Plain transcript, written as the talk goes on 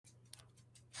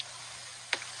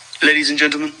Ladies and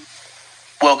gentlemen,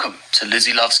 welcome to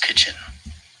Lizzie Loves Kitchen.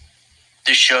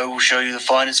 This show will show you the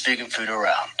finest vegan food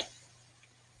around.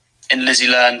 In Lizzie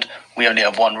Land, we only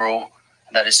have one rule,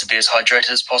 and that is to be as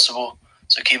hydrated as possible,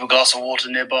 so keep a glass of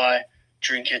water nearby,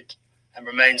 drink it, and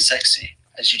remain sexy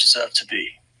as you deserve to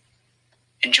be.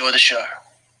 Enjoy the show.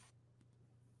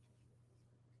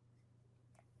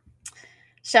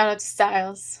 Shout out to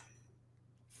Styles,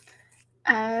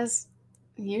 as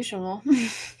usual,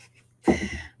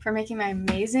 for making my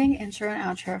amazing intro and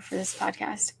outro for this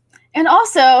podcast. And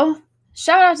also,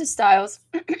 shout out to Styles,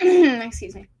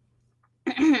 excuse me,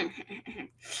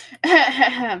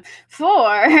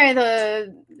 for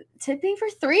the tipping for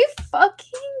 3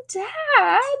 fucking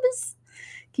dabs.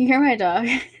 Can you hear my dog?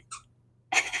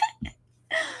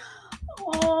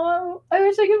 Oh, I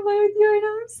wish I could play with you right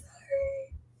now. I'm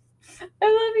sorry. I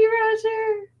love you,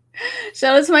 Roger.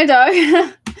 Shout out to my dog.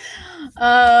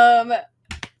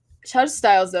 Shout out to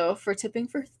Styles, though, for tipping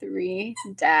for 3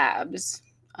 dabs.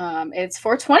 It's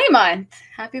 420 month.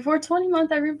 Happy 420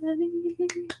 month, everybody.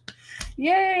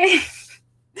 Yay.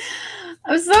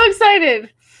 I'm so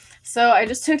excited. So I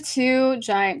just took 2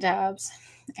 giant dabs,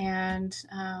 and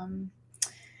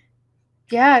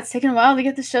yeah, it's taken a while to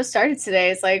get the show started today.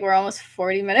 It's like we're almost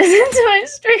 40 minutes into my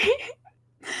stream.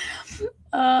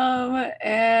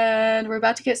 And we're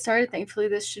about to get started. Thankfully,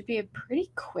 this should be a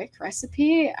pretty quick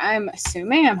recipe. I'm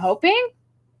hoping.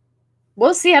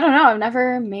 We'll see. I don't know. I've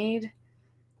never made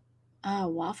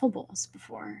waffle bowls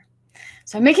before.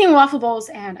 So I'm making waffle bowls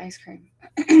and ice cream.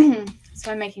 That's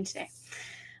what I'm making today.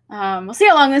 We'll see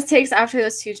how long this takes after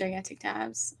those 2 gigantic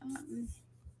dabs.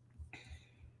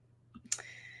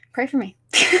 Pray for me.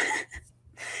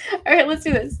 All right, let's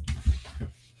do this.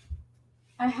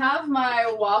 I have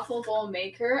my waffle bowl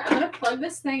maker. I'm going to plug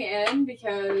this thing in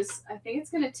because I think it's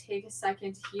going to take a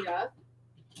second to heat up.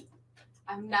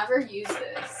 I've never used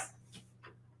this,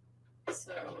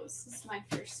 so this is my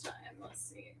first time. Let's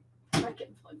see if I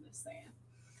can plug this thing in.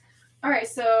 All right,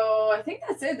 so I think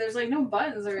that's it. There's like no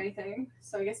buttons or anything,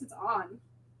 so I guess it's on.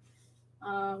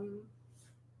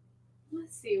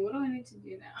 Let's see. What do I need to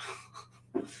do now?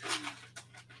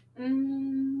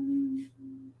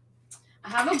 I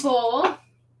have a bowl.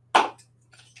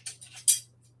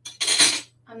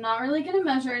 I'm not really going to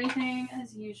measure anything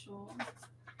as usual,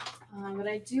 but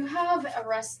I do have a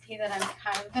recipe that I'm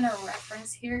kind of going to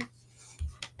reference here.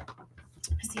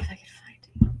 Let's see if I can find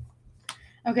it.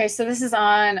 Okay, so this is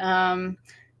on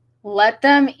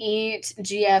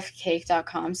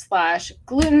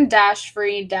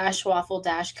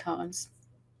letthemeatgfcake.com/gluten-free-waffle-cones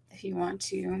if you want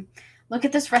to look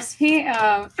at this recipe.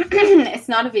 It's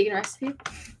not a vegan recipe,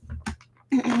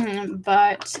 and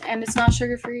it's not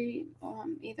sugar-free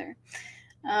either.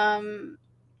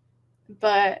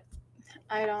 But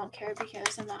I don't care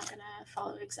because I'm not gonna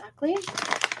follow exactly.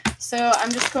 So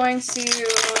I'm just going to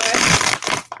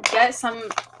get some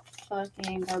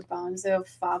fucking garbanzo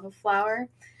fava flour.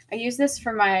 I use this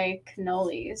for my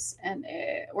cannolis, and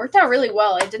it worked out really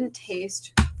well. It didn't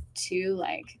taste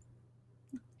like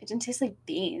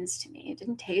beans to me. It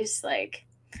didn't taste like,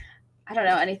 I don't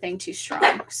know, anything too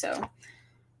strong. So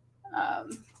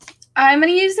I'm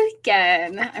going to use it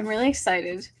again. I'm really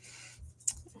excited.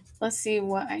 Let's see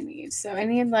what I need. So I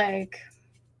need like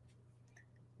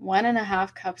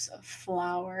 1.5 cups of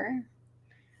flour.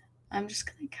 I'm just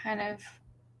going to kind of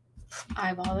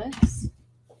eyeball this.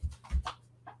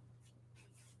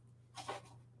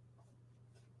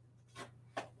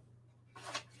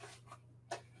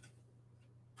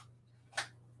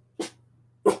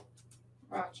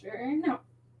 Roger, no.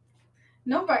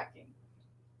 No barking.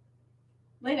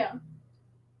 Lay down.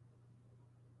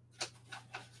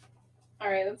 All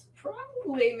right, that's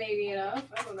probably maybe enough.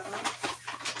 I don't know.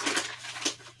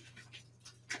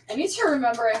 I need to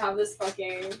remember I have this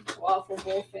fucking waffle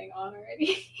bowl thing on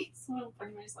already, so I don't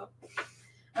burn myself.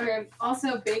 Okay,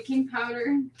 also baking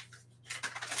powder.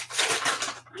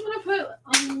 I'm gonna put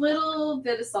a little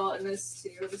bit of salt in this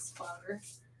too, this flour.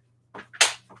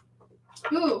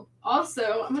 Ooh,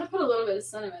 also, I'm gonna put a little bit of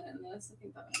cinnamon in this. I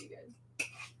think that would be good.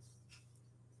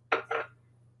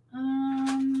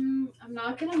 I'm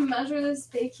not gonna measure this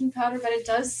baking powder, but it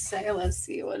does say, let's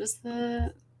see, what is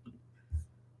the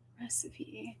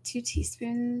recipe? 2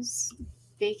 teaspoons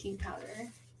baking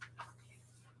powder.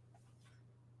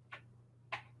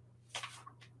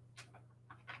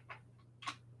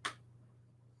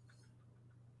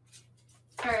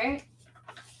 All right,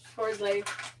 poured like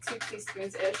 2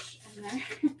 teaspoons-ish in there.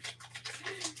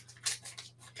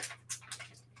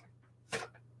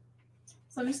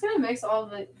 So I'm just going to mix all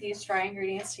of these dry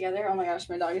ingredients together. Oh my gosh,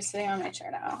 my dog is sitting on my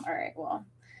chair now. All right, well,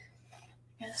 I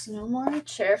guess no more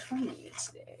chair for me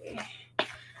today.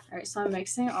 Alright, so I'm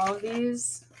mixing all of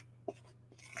these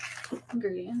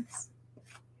ingredients.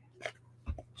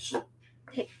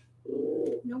 Hey,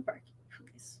 no barking,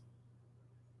 please.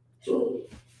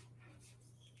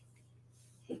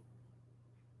 Hey,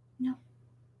 no.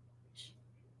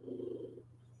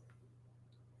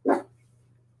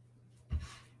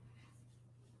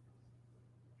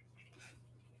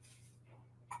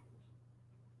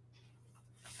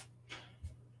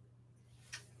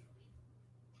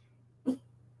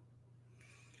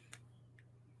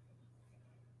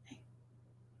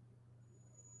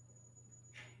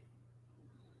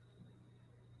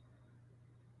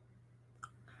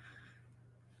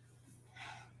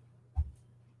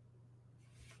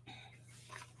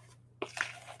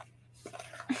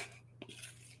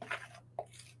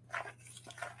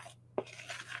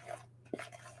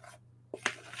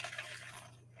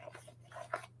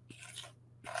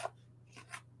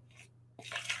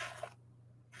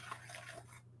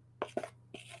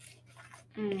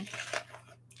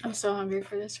 I'm so hungry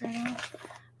for this right now.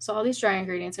 So all these dry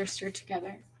ingredients are stirred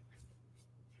together.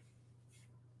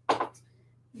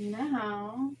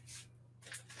 Now,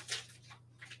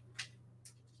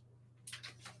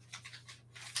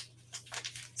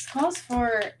 this calls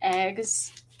for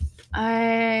eggs.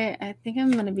 I think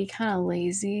I'm gonna be kind of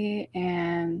lazy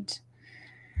and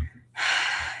God,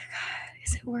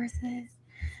 is it worth it?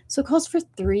 So it calls for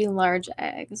 3 large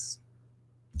eggs.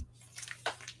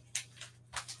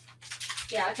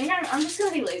 Yeah, I think I'm just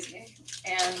gonna be lazy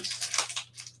and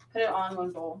put it on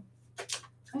one bowl. I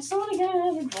just don't want to get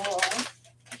another bowl.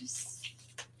 I just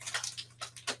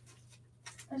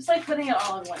like putting it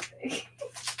all in one thing.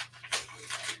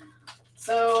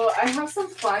 So I have some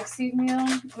flaxseed meal.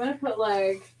 I'm gonna put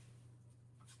like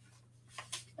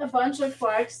a bunch of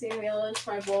flaxseed meal into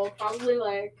my bowl. Probably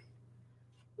like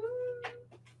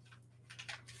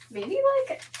maybe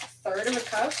like a third of a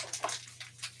cup.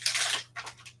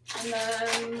 And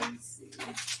then let's see.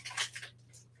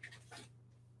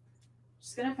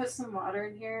 Just gonna put some water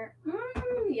in here.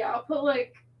 Yeah, I'll put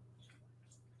like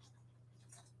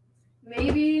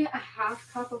maybe a half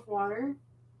cup of water.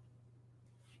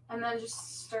 And then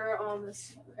just stir all this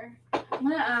together. I'm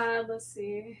gonna add, let's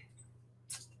see,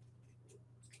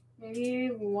 maybe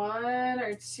 1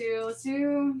 or 2. Let's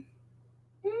do,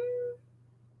 I'm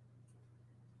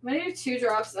gonna do 2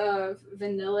 drops of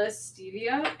vanilla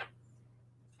stevia.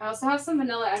 I also have some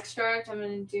vanilla extract. I'm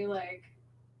gonna do like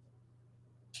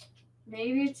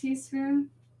maybe a teaspoon.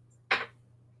 Let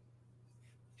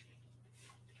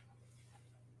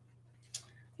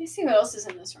me see what else is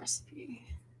in this recipe.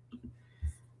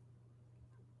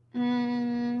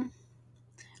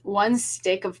 1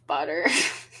 stick of butter.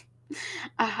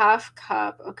 A half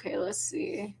cup. Okay, let's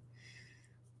see.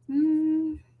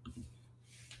 Might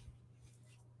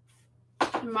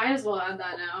as well add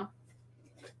that now.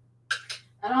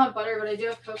 I don't have butter, but I do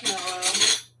have coconut oil.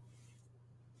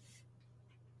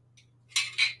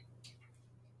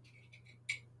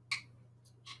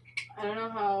 I don't know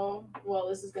how well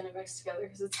this is going to mix together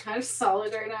because it's kind of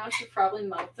solid right now. I should probably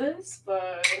melt this,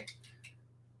 but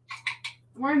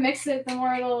the more I mix it, the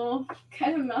more it'll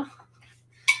kind of melt.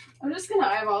 I'm just going to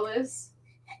eyeball this.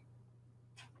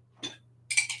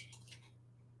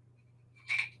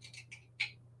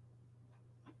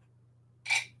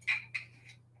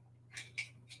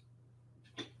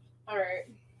 All right.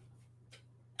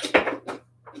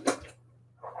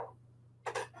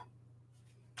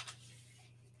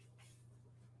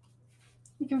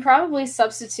 You can probably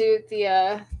substitute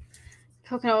the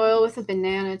coconut oil with a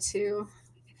banana too,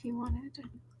 if you wanted.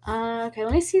 Okay,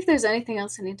 let me see if there's anything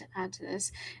else I need to add to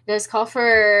this. It does call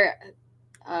for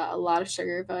a lot of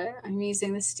sugar, but I'm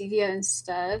using the stevia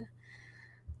instead.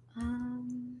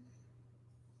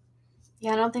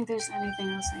 Yeah, I don't think there's anything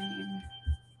else I need.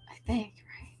 I think,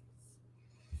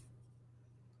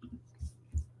 right?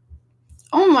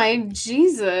 Oh my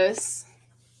Jesus.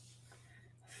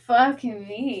 Fucking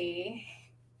me.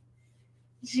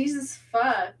 Jesus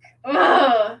fuck.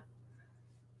 Ugh.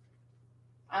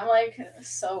 I'm like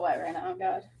so wet right now,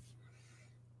 God.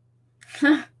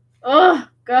 Oh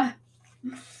God.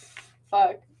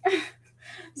 Fuck.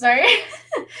 Sorry.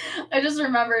 I just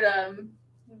remembered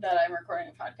that I'm recording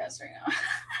a podcast right now.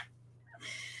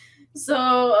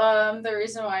 So the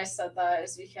reason why I said that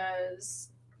is because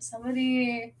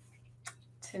somebody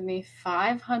tipped me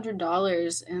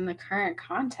 $500 in the current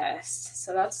contest.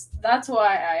 So that's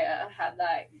why I had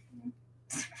that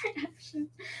reaction.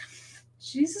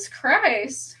 Jesus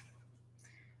Christ.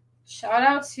 Shout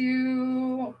out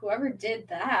to whoever did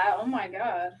that. Oh my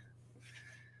God.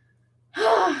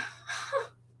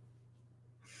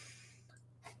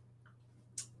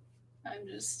 I'm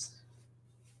just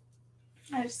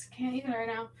I just can't even right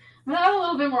now. I'm gonna add a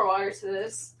little bit more water to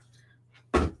this.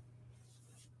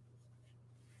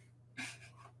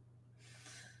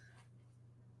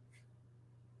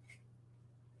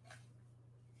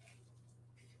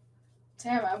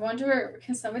 Damn, I wonder,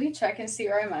 can somebody check and see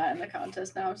where I'm at in the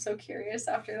contest now? I'm so curious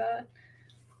after that.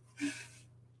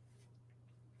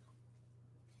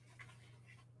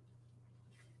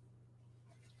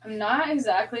 I'm not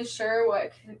exactly sure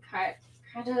what kind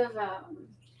of,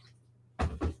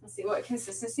 let's see, what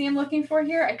consistency I'm looking for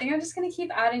here. I think I'm just going to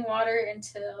keep adding water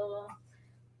until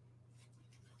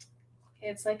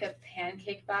it's like a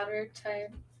pancake batter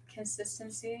type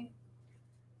consistency.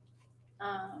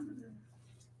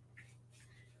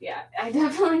 Yeah, I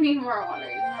definitely need more water.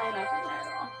 Even though I'm not in there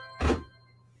at all.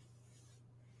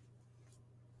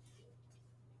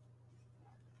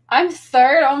 I'm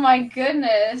third. Oh my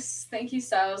goodness. Thank you,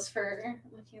 Styles, for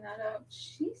looking that up.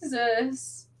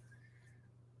 Jesus.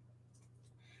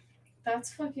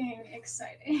 That's fucking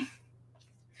exciting.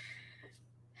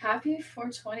 Happy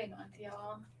 420 month,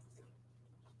 y'all.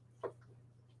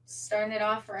 Starting it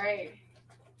off right.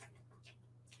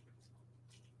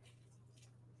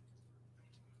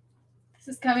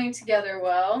 This is coming together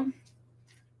well.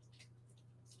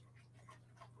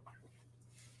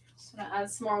 Just gonna add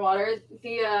some more water.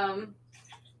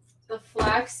 The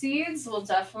flax seeds will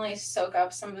definitely soak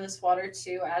up some of this water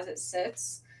too as it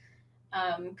sits,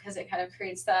 because it kind of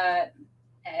creates that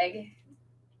egg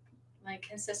like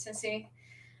consistency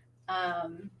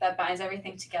that binds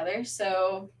everything together.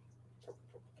 So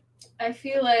I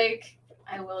feel like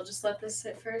I will just let this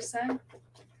sit for a sec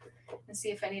and see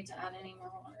if I need to add any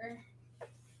more water.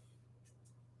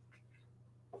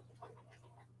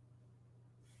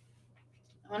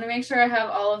 I want to make sure I have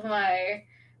all of my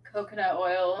coconut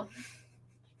oil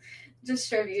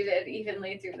distributed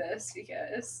evenly through this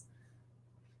because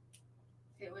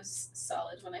it was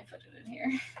solid when I put it in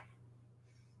here.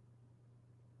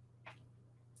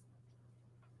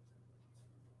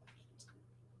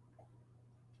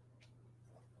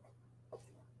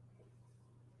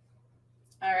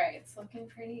 All right, it's looking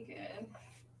pretty good.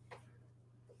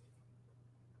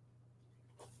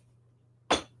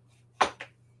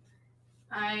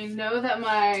 I know that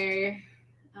my,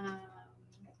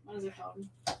 what is it called?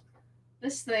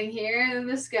 This thing here,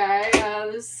 this guy,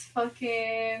 this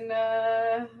fucking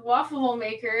waffle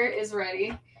maker is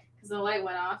ready because the light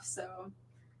went off. So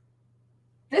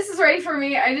this is ready for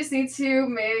me. I just need to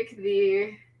make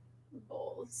the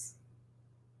bowls.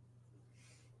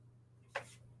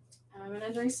 I'm going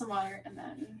to drink some water and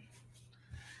then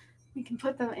we can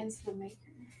put them into the maker.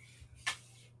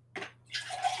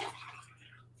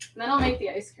 And then I'll make the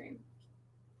ice cream.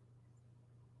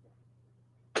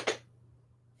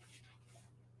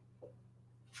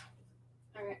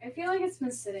 All right, I feel like it's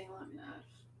been sitting long enough.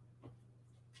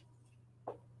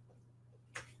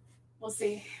 We'll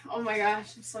see. Oh my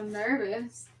gosh, I'm so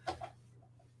nervous.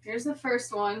 Here's the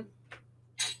first one.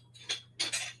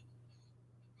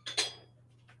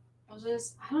 I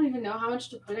don't even know how much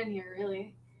to put in here,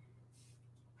 really.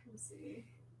 Let's see.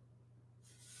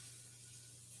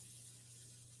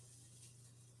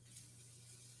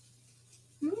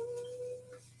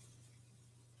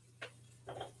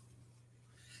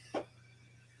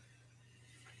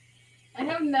 I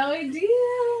have no idea.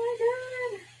 Oh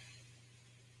my god.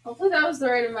 Hopefully that was the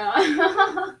right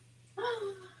amount.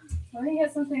 Let me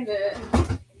get something to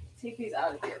take these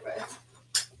out of here with.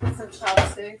 Some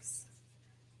chopsticks.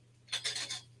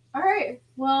 All right.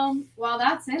 Well, while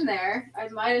that's in there, I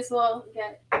might as well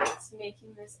get to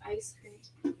making this ice cream.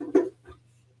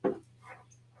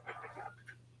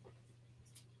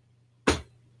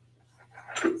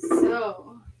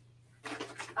 So,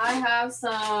 I have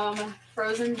some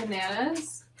frozen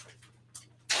bananas.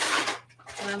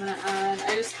 And I'm going to add,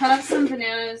 I just cut up some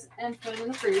bananas and put them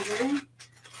in the freezer.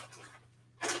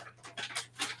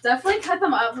 Definitely cut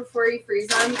them up before you freeze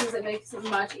them because it makes it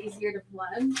much easier to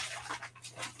blend.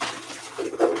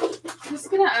 Just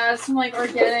going to add some like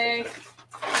organic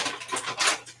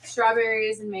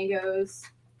strawberries and mangoes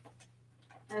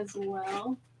as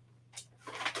well.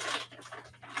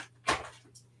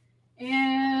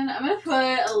 And I'm going to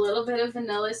put a little bit of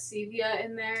vanilla stevia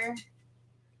in there.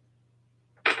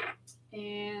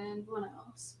 And what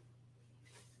else?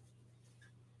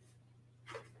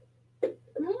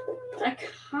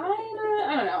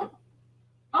 I don't know.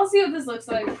 I'll see what this looks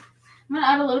like. I'm going to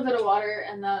add a little bit of water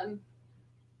and then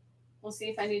we'll see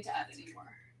if I need to add any more.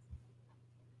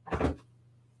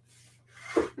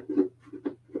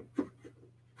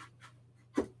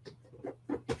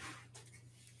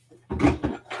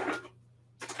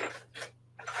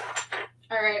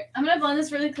 All right, I'm going to blend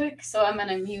this really quick, so I'm going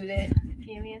to mute it. If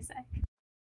Give me a sec.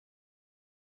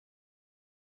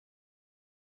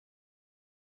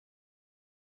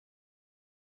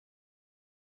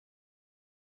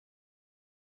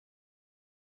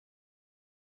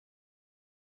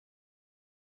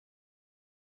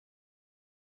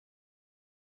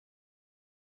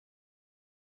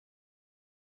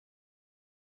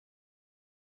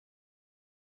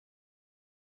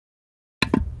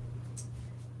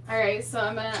 Alright, so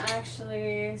I'm gonna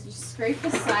actually just scrape the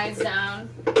sides down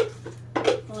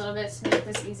a little bit to make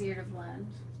this easier to blend.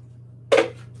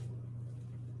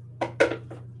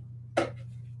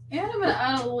 And I'm gonna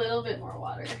add a little bit more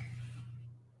water.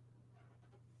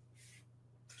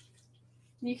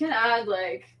 You can add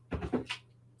like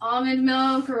almond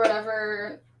milk or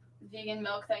whatever vegan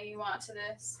milk that you want to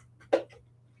this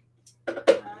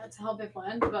to help it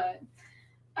blend, but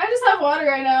I just have water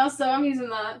right now, so I'm using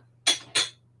that.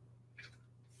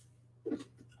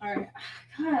 Alright,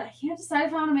 God, I can't decide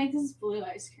if I want to make this blue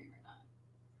ice cream or not.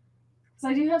 Because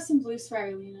I do have some blue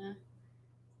spirulina.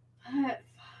 But,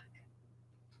 fuck.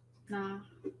 Nah.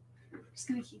 I'm just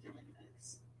going to keep it like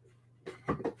this.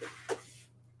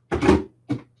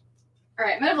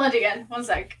 Alright, I'm going to blend again. One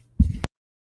sec.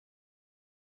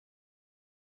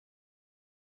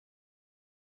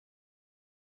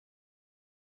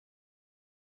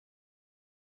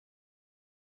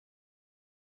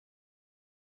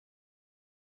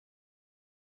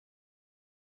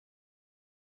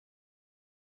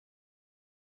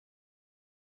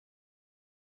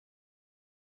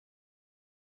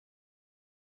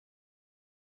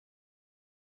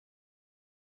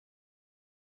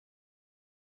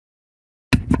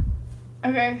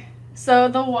 Okay, so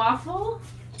the waffle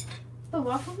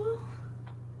bowl,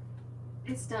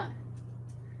 it's done.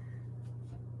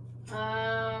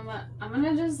 I'm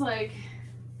gonna just like,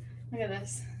 look at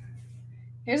this.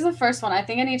 Here's the first one. I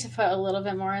think I need to put a little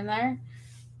bit more in there.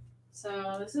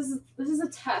 So this is a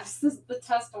test. This is the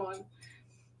test one.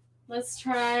 Let's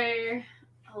try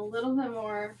a little bit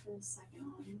more for the second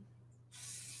one.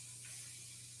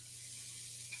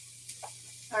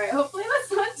 All right, hopefully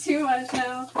that's not too much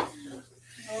now.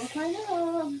 We'll find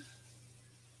out.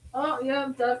 Oh,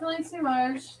 yep, definitely too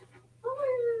much.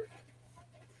 Oh,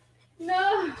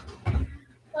 no.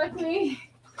 Fuck me.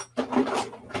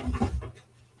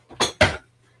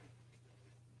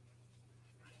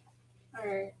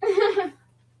 Alright.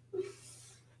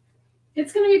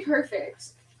 It's gonna be perfect.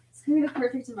 It's gonna be the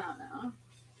perfect amount now.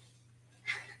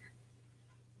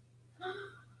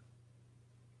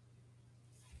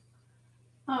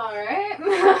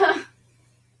 Alright.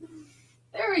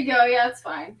 There we go. Yeah, it's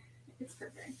fine. It's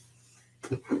perfect.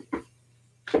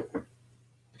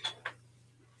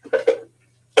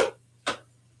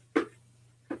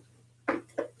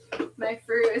 My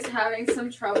fruit is having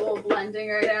some trouble blending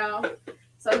right now.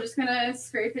 So I'm just going to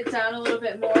scrape it down a little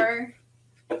bit more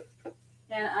and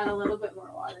add a little bit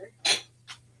more water.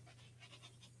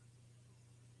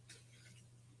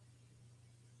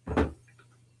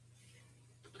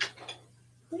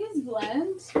 Please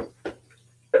blend.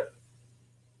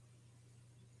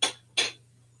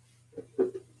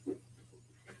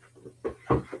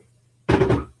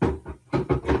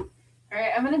 All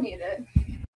right, I'm going to mute it.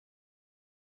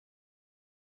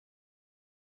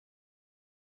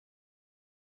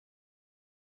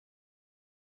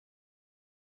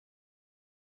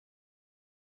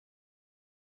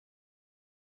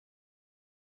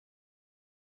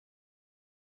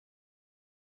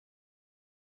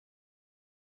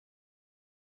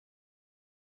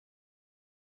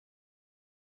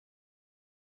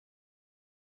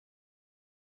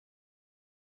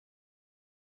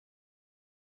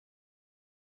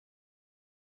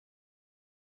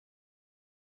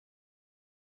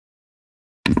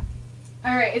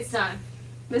 All right, it's done.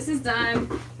 This is done.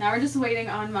 Now we're just waiting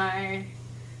on my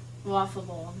waffle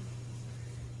bowl.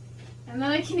 And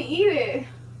then I can eat it.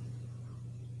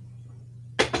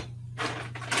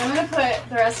 I'm going to put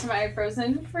the rest of my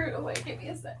frozen fruit away. Give me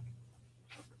a sec.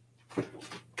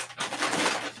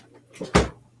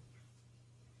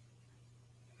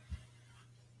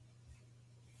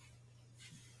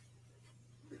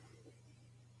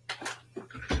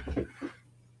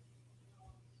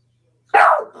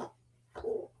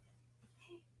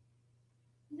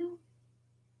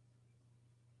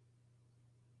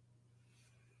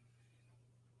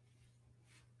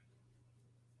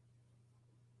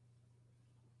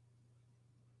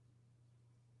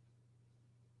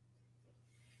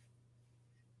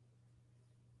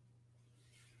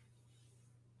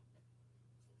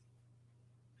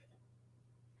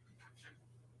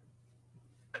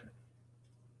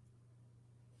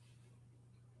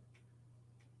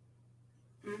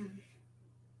 No.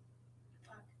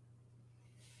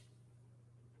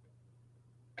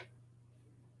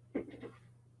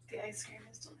 ice cream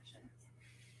is delicious.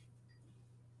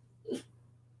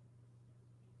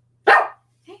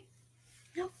 Hey,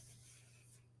 no.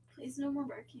 Please, no more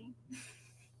barking.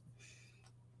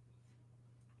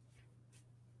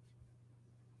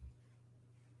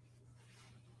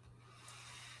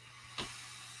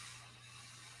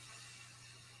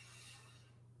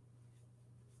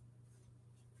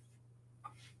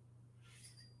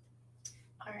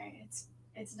 All right,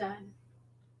 it's done.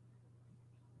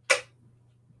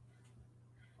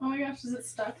 Oh my gosh, is it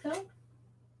stuck though?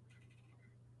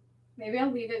 Maybe I'll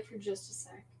leave it for just a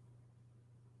sec.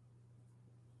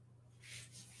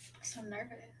 I'm so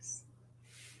nervous.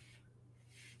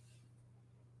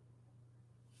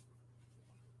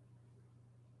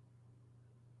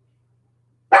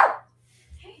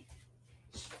 Hey.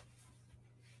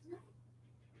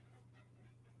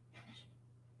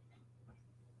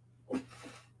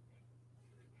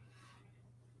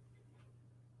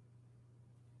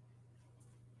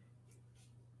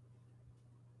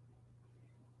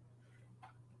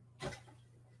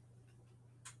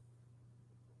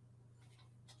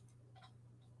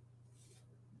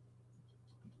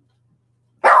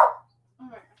 Oh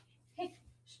my gosh. Hey.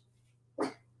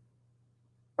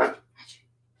 Roger.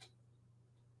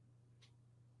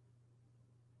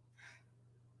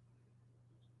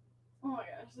 Oh my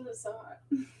gosh, this is so hot.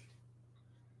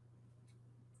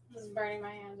 This is burning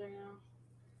my hands right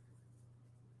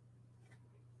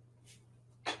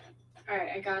now.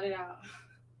 Alright, I got it out.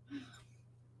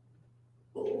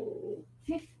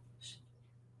 Hey.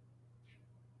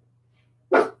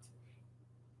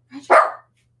 Roger.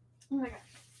 Oh my gosh.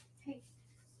 Hey,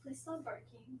 please stop barking,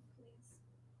 please.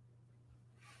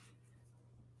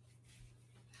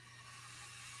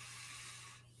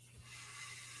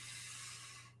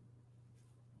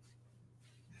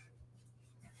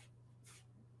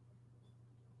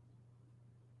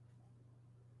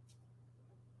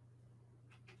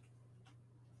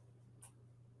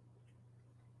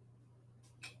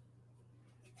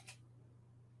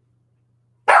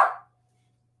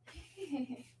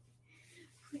 Hey,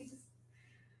 please.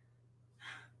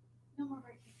 No more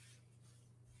barking.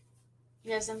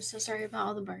 Yes, I'm so sorry about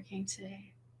all the barking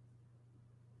today.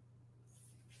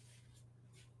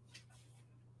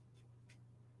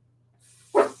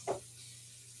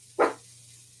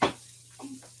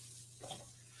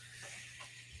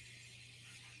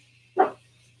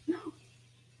 No.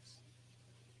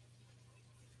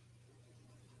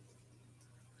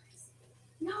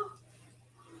 No.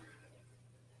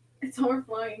 It's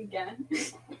overflowing again.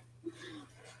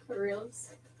 For reals.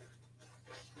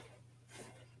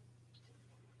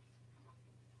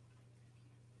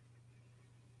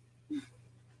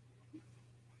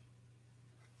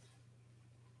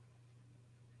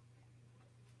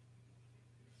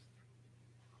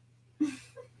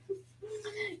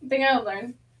 You think I'll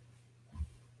learn?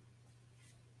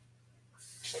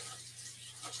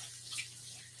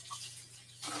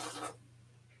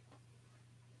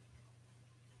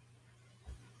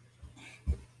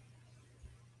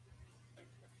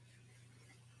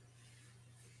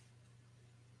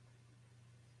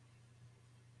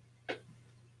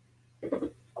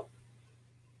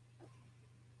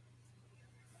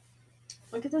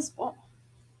 Look at this bowl.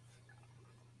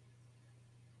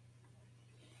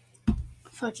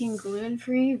 Fucking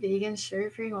gluten-free, vegan,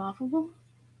 sugar-free waffle bowl?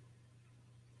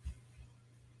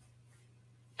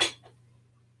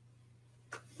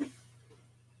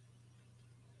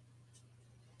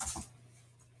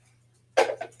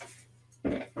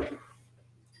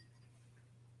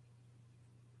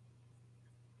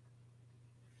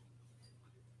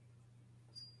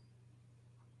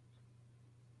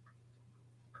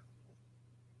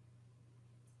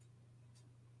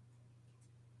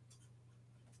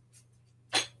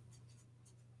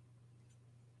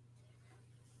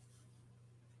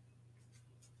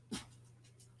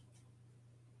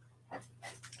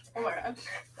 Oh my gosh.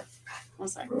 One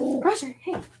sec. Roger,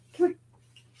 hey, come here.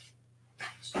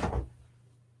 Gosh.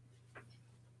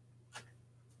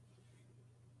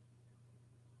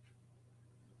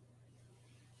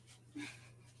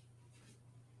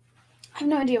 I have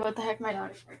no idea what the heck my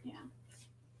daughter's working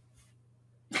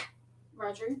on.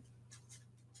 Roger.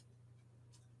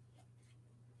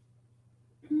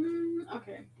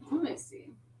 Okay, let me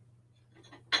see.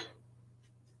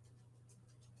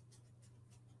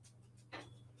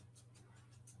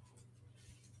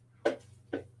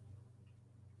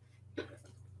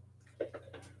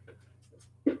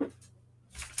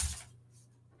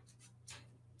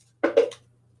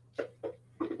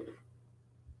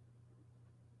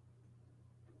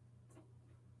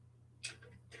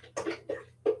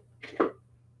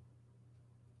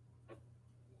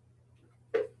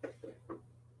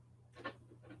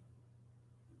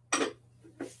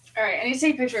 Alright, I need to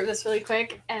take a picture of this really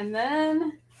quick, and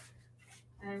then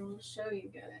I will show you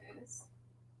guys.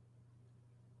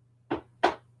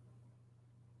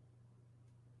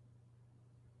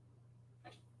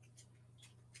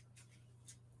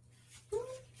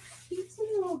 He's a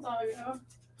little doggo.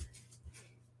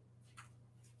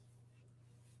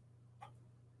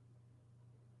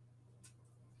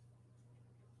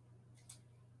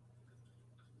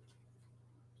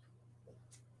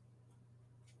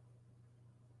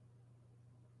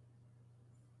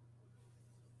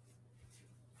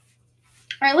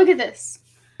 Alright, look at this.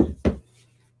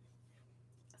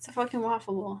 It's a fucking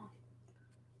waffle bowl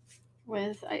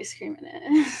with ice cream in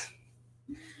it.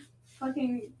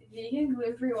 Fucking vegan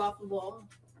gluten-free waffle bowl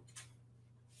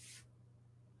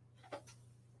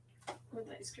with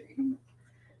ice cream.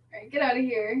 Alright, get out of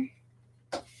here.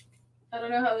 I don't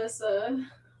know how this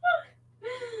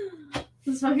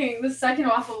this second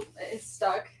waffle is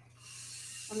stuck.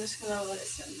 I'm just gonna let it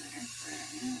sit in there for a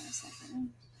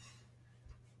second.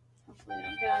 Hopefully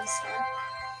it'll get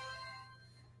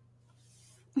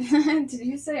unstuck. Did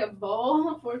you say a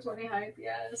bowl? 420 hype,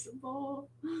 yes, a bowl.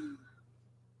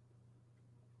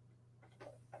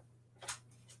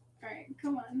 Alright,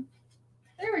 come on.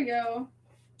 There we go.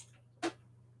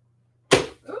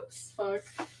 Oops, fuck.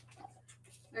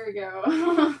 There we go.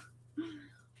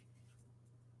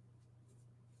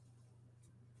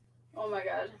 Oh my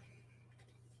god.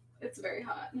 It's very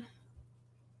hot.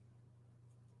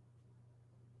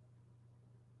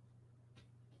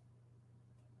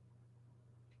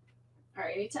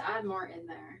 Alright, I need to add more in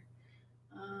there.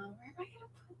 Where am I going to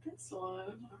put this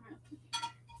one?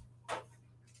 I'm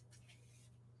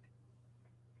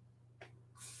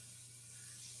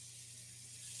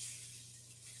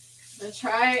going to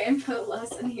try and put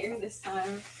less in here this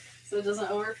time so it doesn't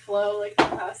overflow like the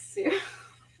past two.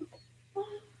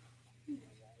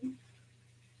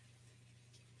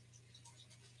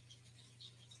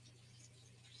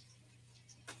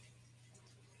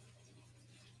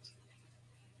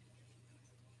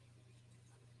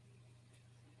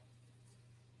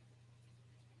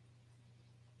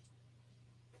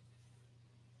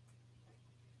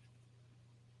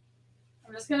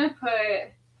 I'm just gonna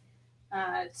put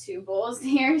 2 bowls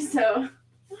here so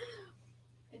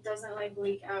it doesn't like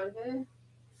leak out of it.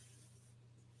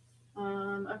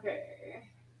 Okay.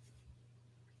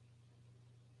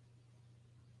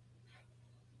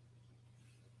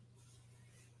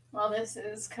 While this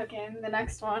is cooking, the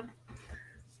next one,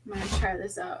 I'm gonna try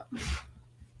this out.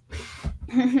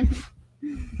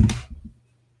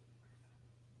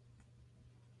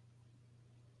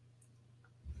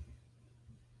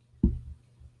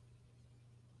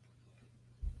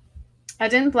 I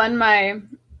didn't blend my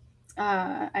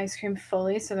ice cream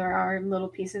fully, so there are little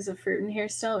pieces of fruit in here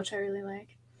still, which I really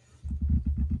like.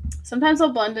 Sometimes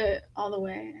I'll blend it all the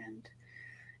way, and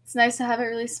it's nice to have it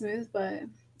really smooth, but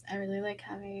I really like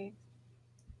having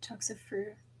chunks of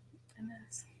fruit in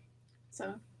this.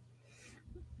 So,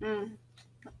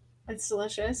 it's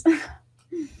delicious.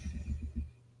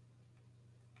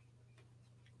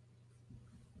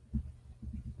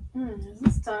 Is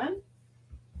this done?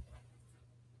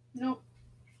 Nope.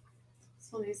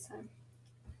 Still needs time.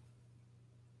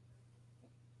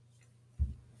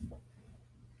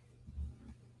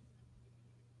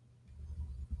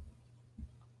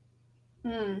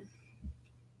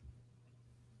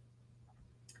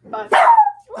 But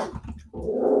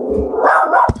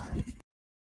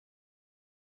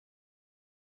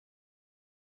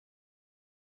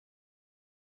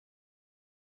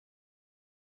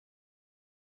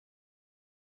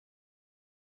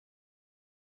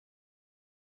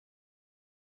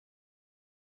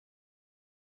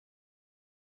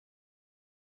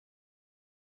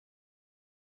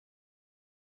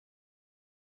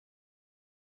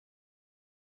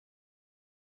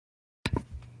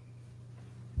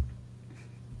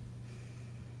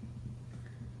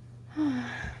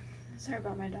sorry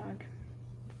about my dog.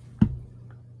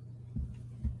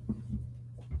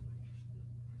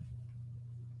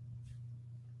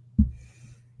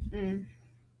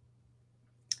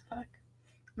 Fuck. I'm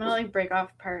gonna like break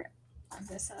off part of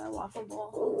this waffle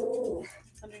bowl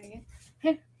underneath.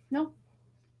 Hey, no.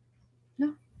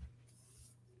 No.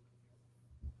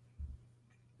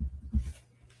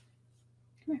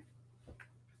 Come here.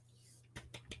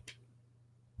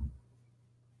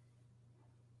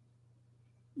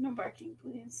 No barking,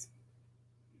 please.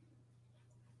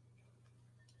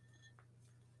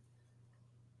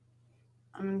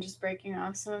 I'm just breaking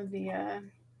off some of the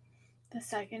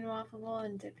second waffle bowl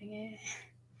and dipping it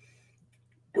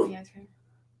in the ice cream.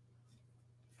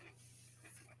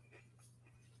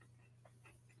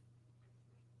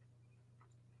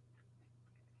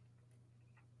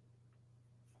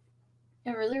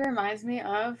 It really reminds me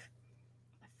of a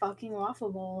fucking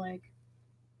waffle bowl. Like,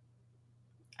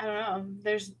 I don't know.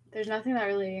 There's nothing that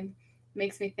really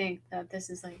makes me think that this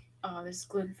is like, oh, this is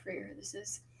gluten free or this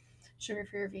is sugar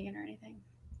free or vegan or anything.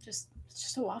 It's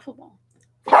just a waffle bowl.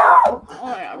 Oh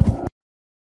my god.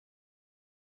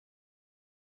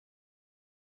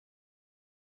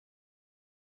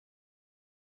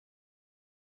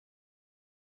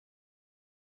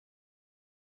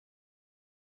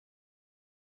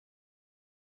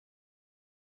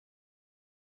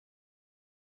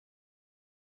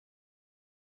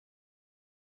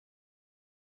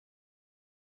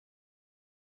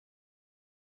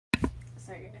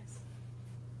 Sorry, guys.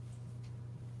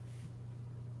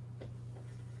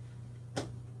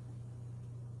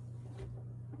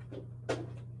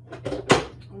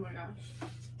 Oh my gosh.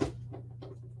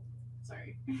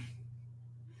 Sorry.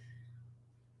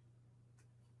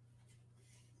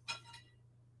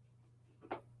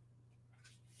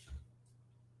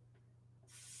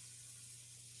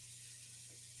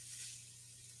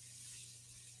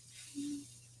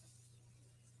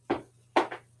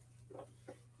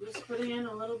 Just putting in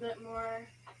a little bit more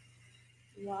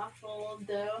waffle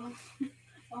dough,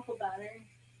 waffle batter.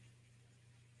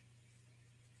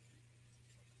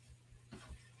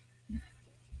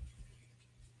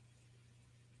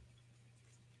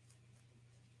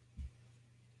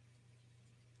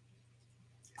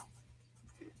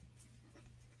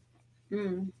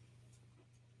 Mmm.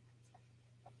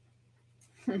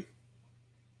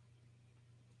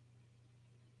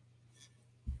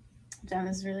 Jam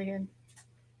is really good.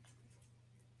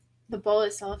 The bowl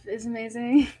itself is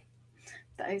amazing.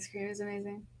 The ice cream is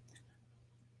amazing.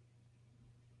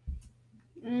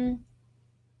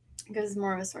 Because it's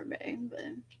more of a sorbet, but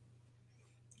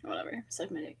whatever.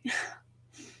 Suck my dick.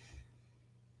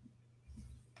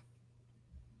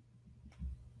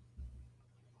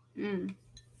 Mmm.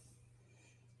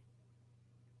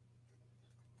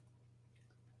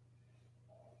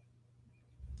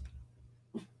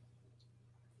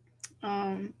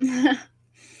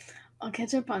 I'll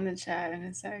catch up on the chat in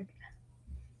a sec.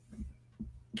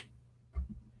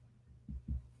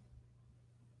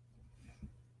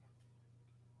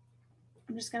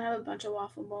 I'm just gonna have a bunch of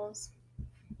waffle bowls.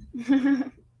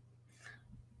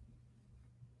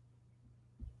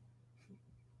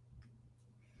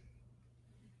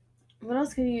 What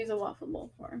else could you use a waffle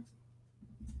bowl for?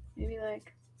 Maybe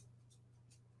like,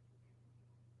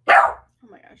 oh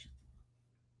my gosh.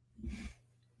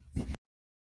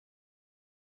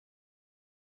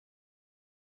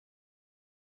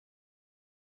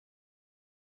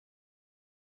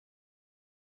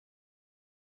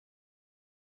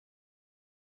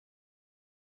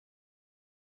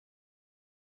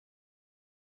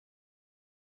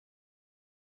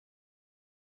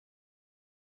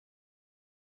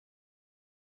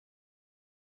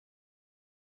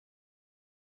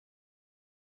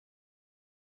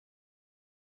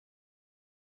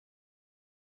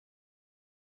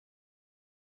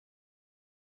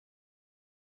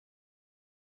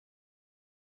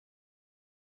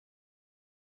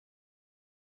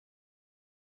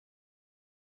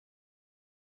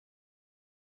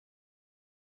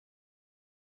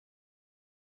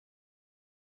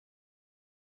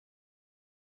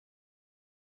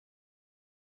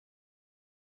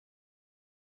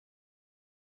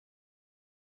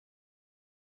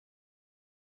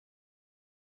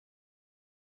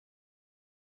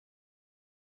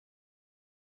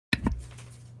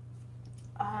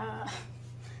 I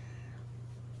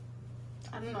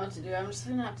don't know what to do. I'm just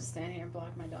gonna have to stand here and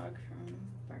block my dog from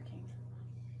barking.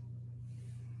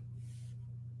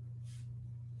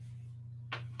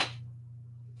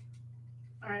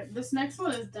 Alright, this next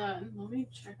one is done. Let me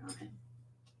check on it.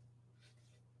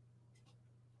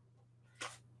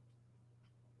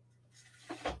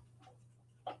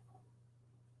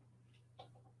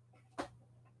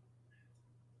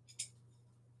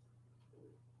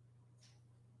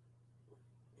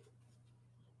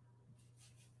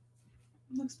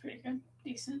 Looks pretty good.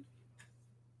 Decent.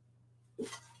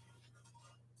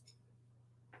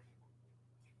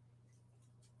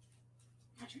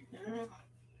 No.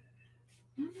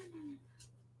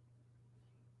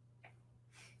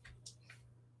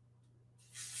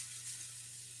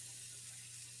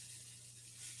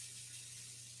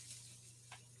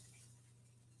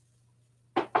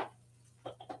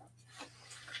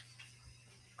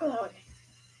 Go that way.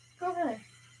 Go over there.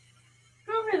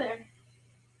 Go over there.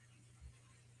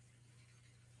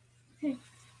 Okay.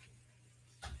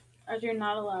 You're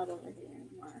not allowed over here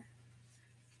anymore.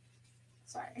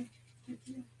 Sorry. Thank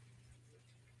you.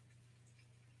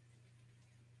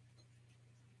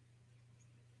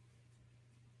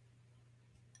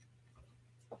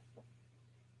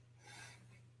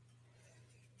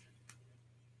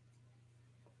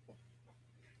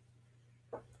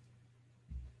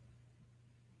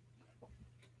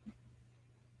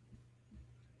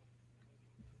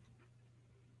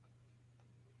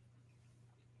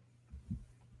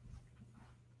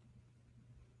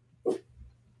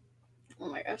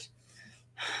 gosh.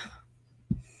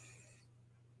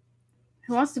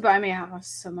 Who wants to buy me a house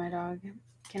so my dog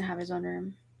can have his own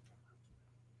room?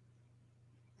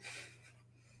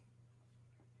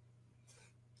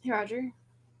 Hey, Roger.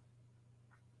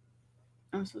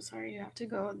 I'm so sorry. You have to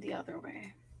go the other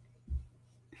way.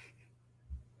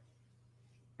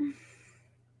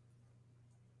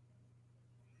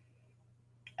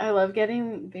 I love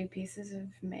getting big pieces of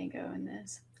mango in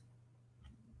this.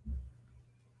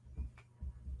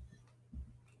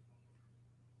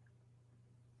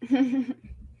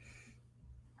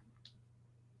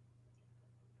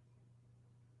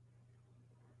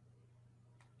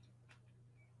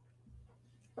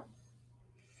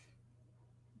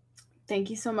 Thank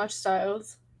you so much,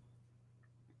 Styles.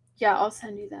 Yeah, I'll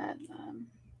send you that.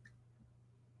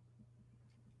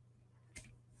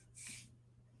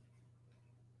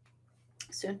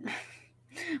 Soon.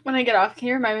 When I get off. Can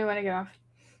you remind me when I get off?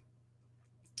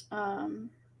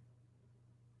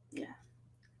 Yeah.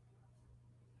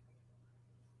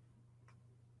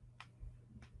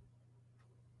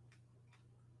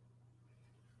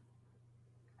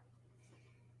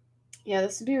 Yeah,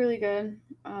 this would be really good.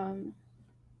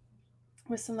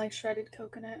 With some like shredded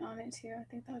coconut on it too. I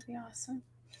think that would be awesome.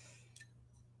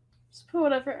 Just put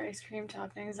whatever ice cream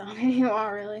toppings on it you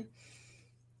want, really.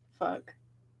 Fuck.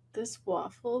 This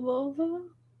waffle boba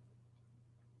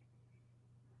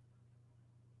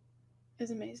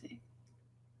is amazing.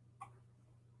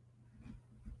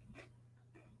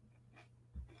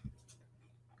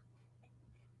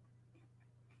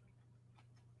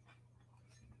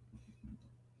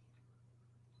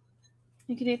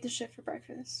 You can eat this shit for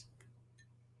breakfast.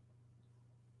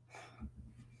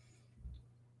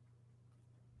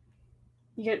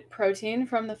 You get protein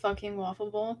from the fucking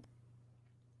waffle bowl.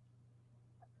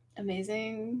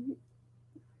 Amazing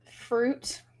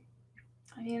fruit.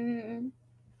 I mean,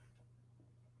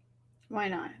 why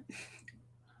not?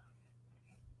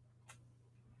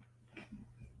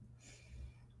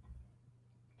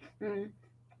 Mm.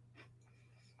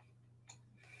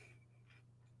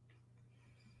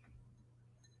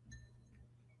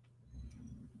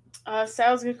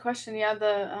 Sal's good question. Yeah,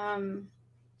 the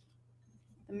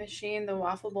machine, the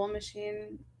waffle bowl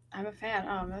machine. I'm a fan.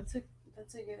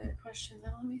 That's a good question.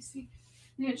 Now let me see.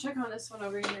 I need to check on this one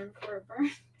over here before it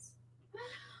burns.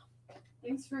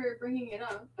 Thanks for bringing it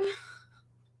up.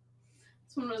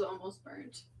 This one was almost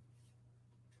burnt.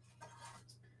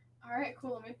 All right,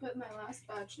 cool. Let me put my last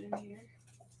batch in here,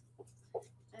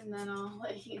 and then I'll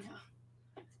let you know.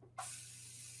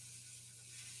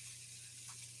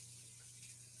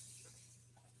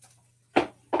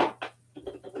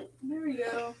 There we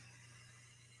go.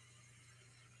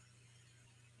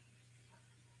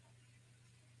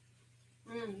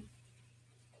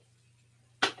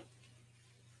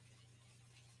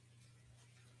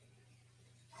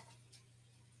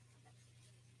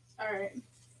 All right.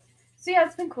 So yeah,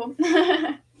 it's been cool.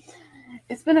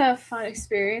 It's been a fun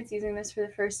experience using this for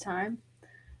the first time.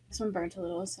 This one burnt a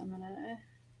little, so I'm gonna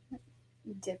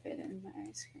dip it in my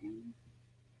ice cream.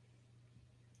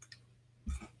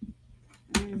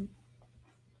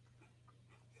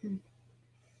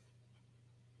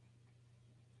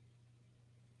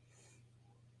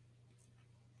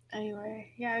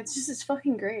 Anyway, yeah, it's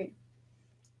fucking great.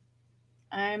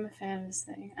 I'm a fan of this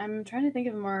thing. I'm trying to think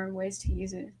of more ways to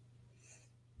use it.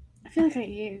 I feel like I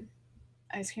eat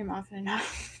ice cream often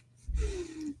enough.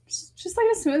 just like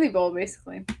a smoothie bowl,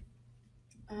 basically.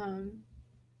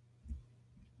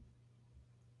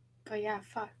 But yeah,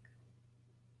 fuck.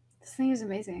 This thing is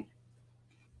amazing.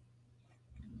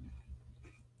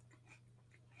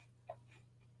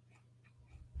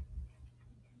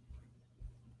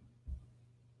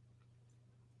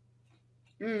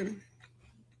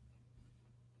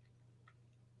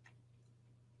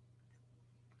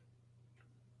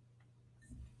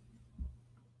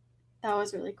 That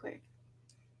was really quick.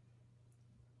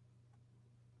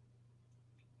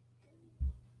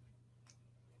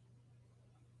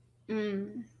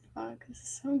 Fuck, this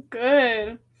is so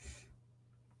good.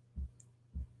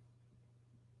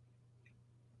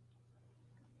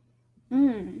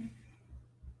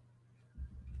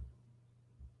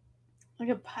 Like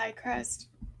a pie crust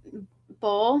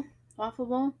bowl, waffle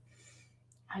bowl.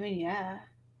 I mean, yeah.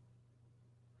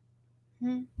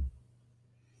 I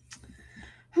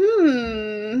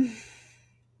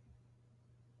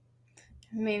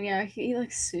mean, yeah, I could eat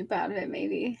like soup out of it,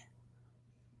 maybe.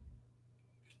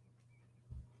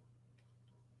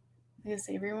 Like a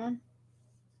savory one.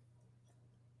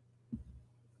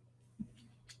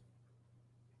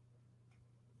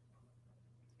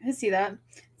 I can see that.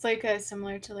 It's like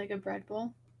similar to like a bread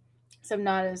bowl, except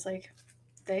not as like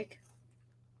thick.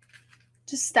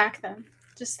 Just stack them.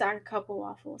 Just stack a couple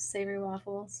waffles, savory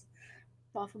waffles,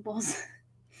 waffle bowls.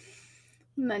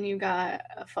 And then you got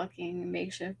a fucking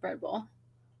makeshift bread bowl.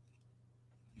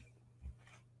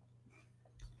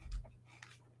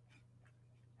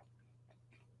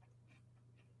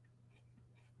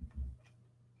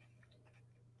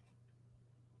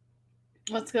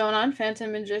 What's going on,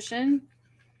 Phantom Magician?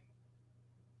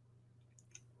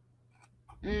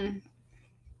 Mm.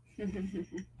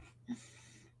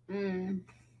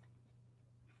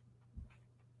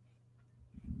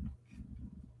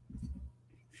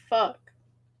 Fuck.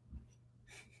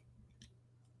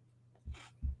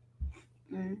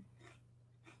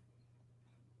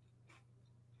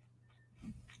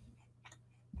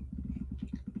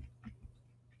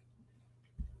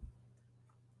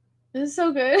 This is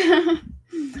so good.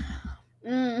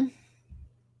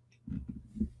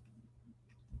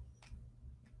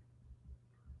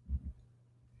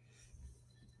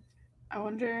 I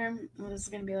wonder what this is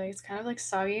gonna be like. It's kind of like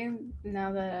soggy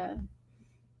now that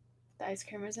the ice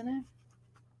cream is in it.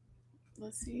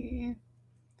 Let's see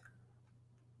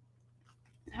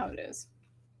how it is.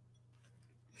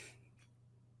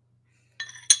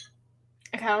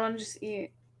 I kind of want to just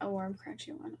eat a warm,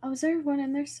 crunchy one. Oh, is there one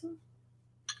in there still?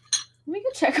 Let me go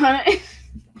check on it.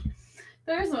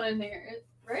 There's one in there,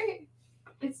 right?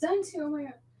 It's done too. Oh my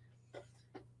god.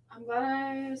 I'm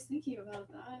glad I was thinking about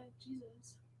that.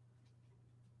 Jesus.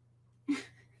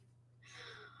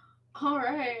 All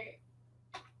right.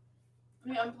 Let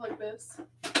me unplug this.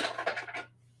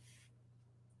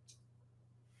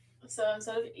 So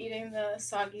instead of eating the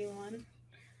soggy one,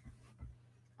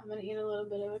 I'm going to eat a little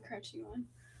bit of a crunchy one.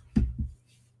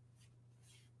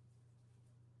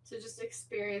 To just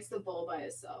experience the bowl by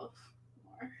itself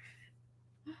more.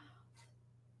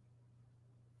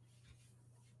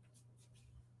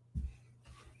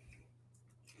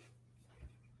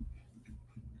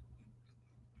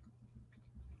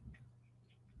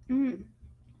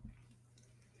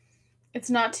 It's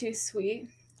not too sweet,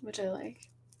 which I like.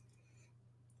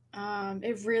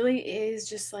 It really is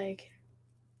just like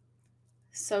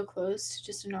so close to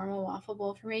just a normal waffle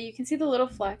bowl for me. You can see the little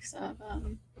flecks of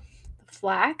the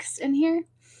flax in here.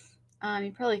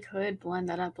 You probably could blend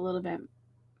that up a little bit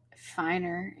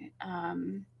finer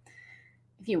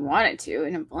if you wanted to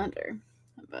in a blender,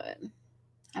 but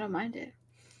I don't mind it.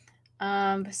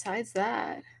 Besides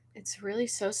that, it's really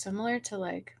so similar to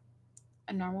like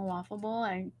a normal waffle bowl.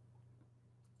 I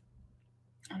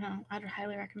don't know. I'd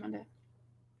highly recommend it.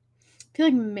 I feel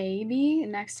like maybe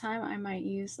next time I might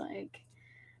use like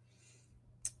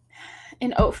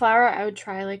in oat flour. I would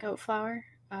try like oat flour.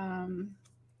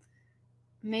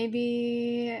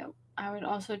 Maybe I would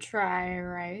also try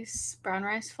rice, brown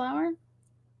rice flour.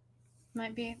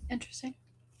 Might be interesting.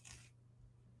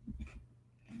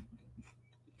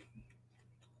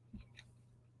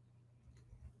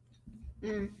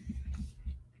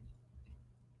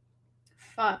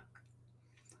 Fuck.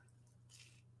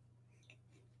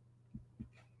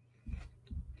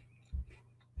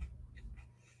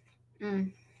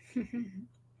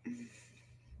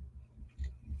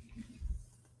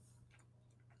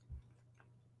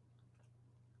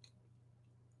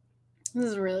 This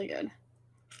is really good.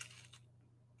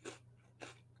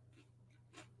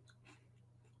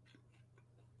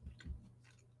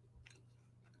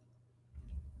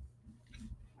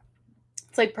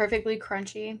 It's like perfectly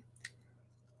crunchy.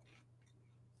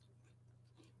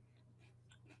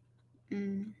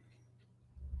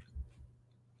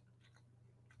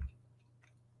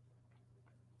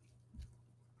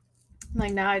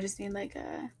 Like now I just need like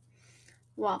a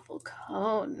waffle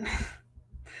cone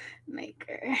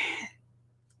maker.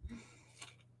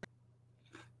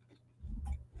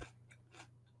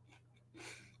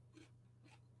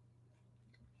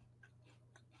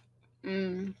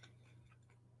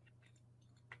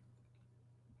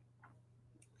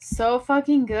 So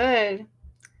fucking good.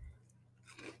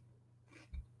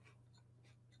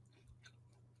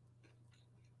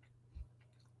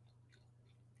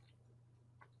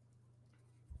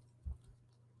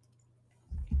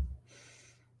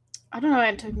 I don't know why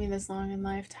it took me this long in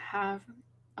life to have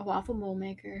a waffle bowl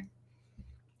maker.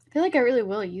 I feel like I really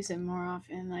will use it more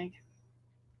often. Like,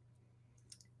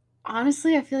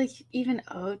 honestly, I feel like even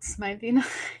oats might be nice.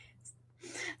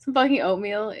 Some fucking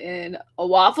oatmeal in a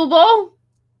waffle bowl?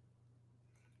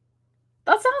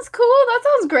 That sounds cool. That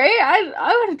sounds great.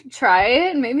 I would try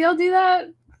it. Maybe I'll do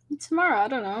that tomorrow. I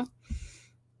don't know.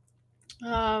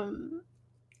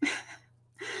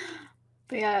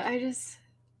 But yeah, I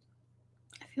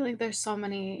feel like there's so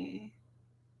many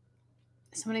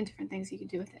different things you could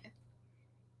do with it.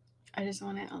 I just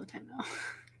want it all the time now.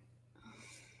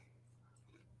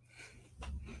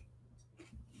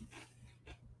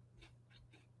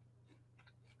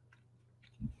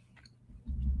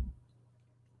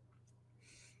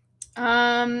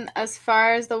 As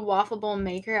far as the waffle bowl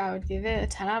maker, I would give it a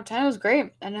 10 out of 10. It was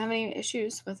great. I didn't have any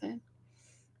issues with it.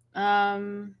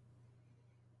 The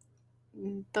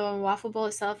waffle bowl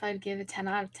itself, I'd give a 10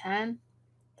 out of 10.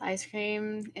 The ice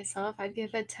cream itself, I'd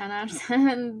give a 10 out of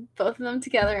 10. Both of them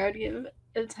together, I'd give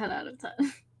a 10 out of 10.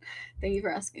 Thank you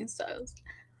for asking, Styles.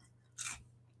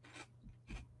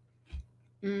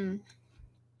 I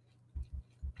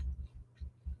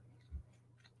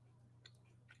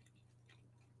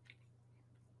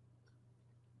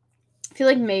feel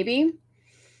like maybe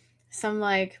some,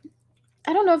 like,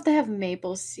 I don't know if they have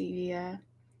maple stevia,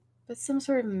 but some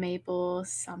sort of maple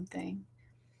something.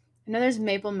 I know there's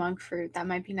maple monk fruit that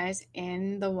might be nice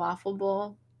in the waffle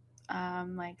bowl,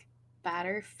 like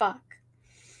batter. Fuck,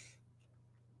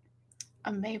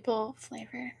 a maple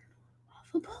flavored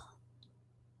waffle bowl.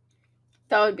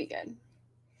 That would be good.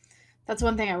 That's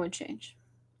one thing I would change.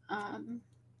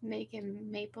 Make it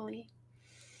mapley.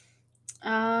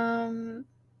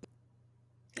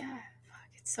 Yeah, fuck,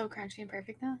 it's so crunchy and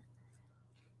perfect now.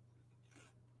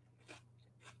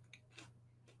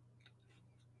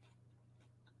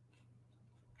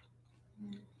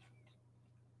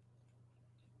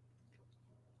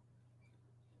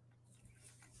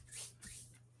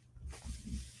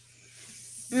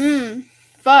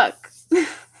 Fuck.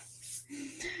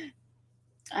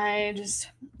 I just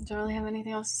don't really have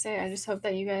anything else to say. I just hope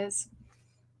that you guys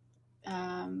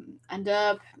end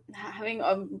up having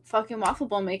a fucking waffle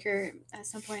bowl maker at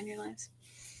some point in your lives.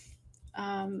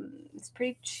 It's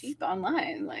pretty cheap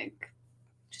online. Like,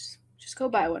 just go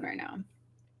buy one right now,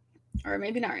 or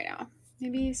maybe not right now.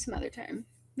 Maybe some other time.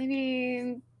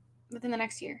 Maybe within the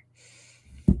next year,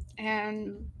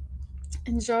 and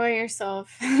enjoy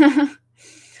yourself.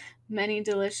 Many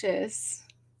delicious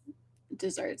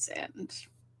desserts and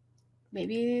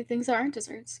maybe things that aren't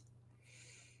desserts.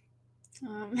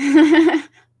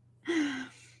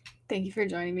 Thank you for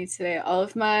joining me today. All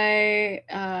of my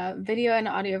video and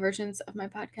audio versions of my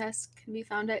podcast can be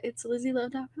found at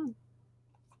itslizzielove.com.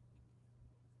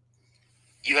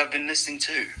 You have been listening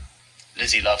to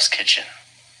Lizzie Loves Kitchen.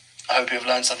 I hope you have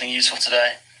learned something useful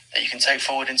today that you can take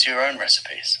forward into your own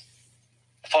recipes.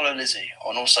 Follow Lizzie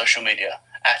on all social media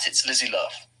at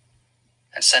 @itslizzielove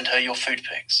and send her your food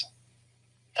pics.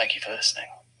 Thank you for listening.